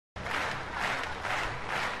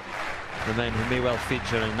the men who may well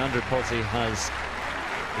feature, and Andrew Pozzi has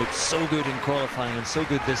looked so good in qualifying and so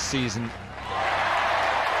good this season.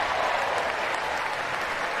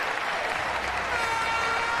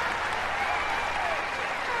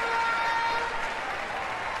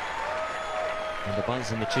 And the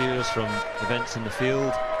buzz and the cheers from events in the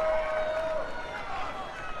field.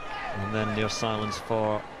 And then near silence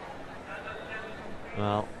for,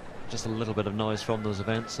 well, just a little bit of noise from those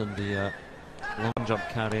events, and the long jump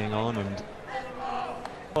carrying on. And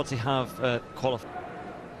Pozzi have qualified.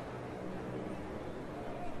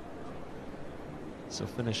 So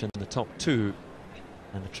finish in the top two,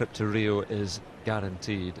 and a trip to Rio is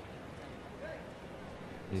guaranteed.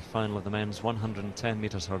 The final of the men's 110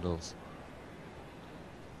 metres hurdles.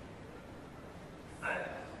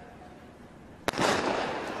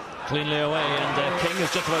 Cleanly away, and King is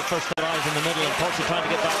just about first to rise in the middle, and Pozzi trying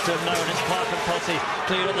to get back to him now, and it's Clark and Pozzi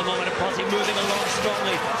clear at the moment, and Pozzi moving along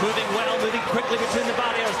strongly, moving well, moving quickly between the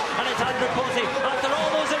barriers, and it's Andrew Pozzi. After all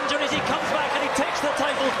those injuries, he comes back and he takes the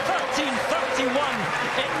title. 13:31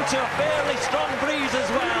 into a fairly strong breeze as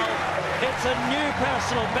well. It's a new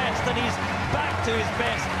personal best, and he's back to his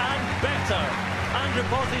best and better. Andrew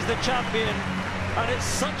Pozzi's the champion. And it's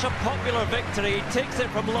such a popular victory. He takes it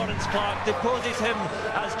from Lawrence Clark, deposes him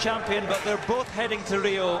as champion, but they're both heading to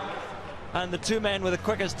Rio. And the two men with the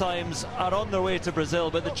quickest times are on their way to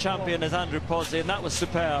Brazil, but the champion is Andrew Pozzi, and that was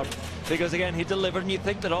superb. Because again, he delivered, and you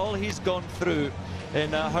think that all he's gone through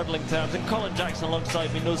in hurdling terms, and Colin Jackson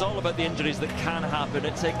alongside me knows all about the injuries that can happen.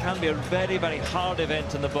 It can be a very, very hard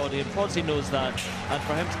event in the body, and Pozzi knows that. And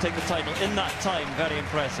for him to take the title in that time, very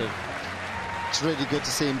impressive. It's really good to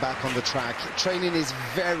see him back on the track. Training is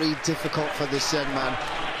very difficult for this young man.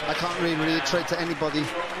 I can't really reiterate to anybody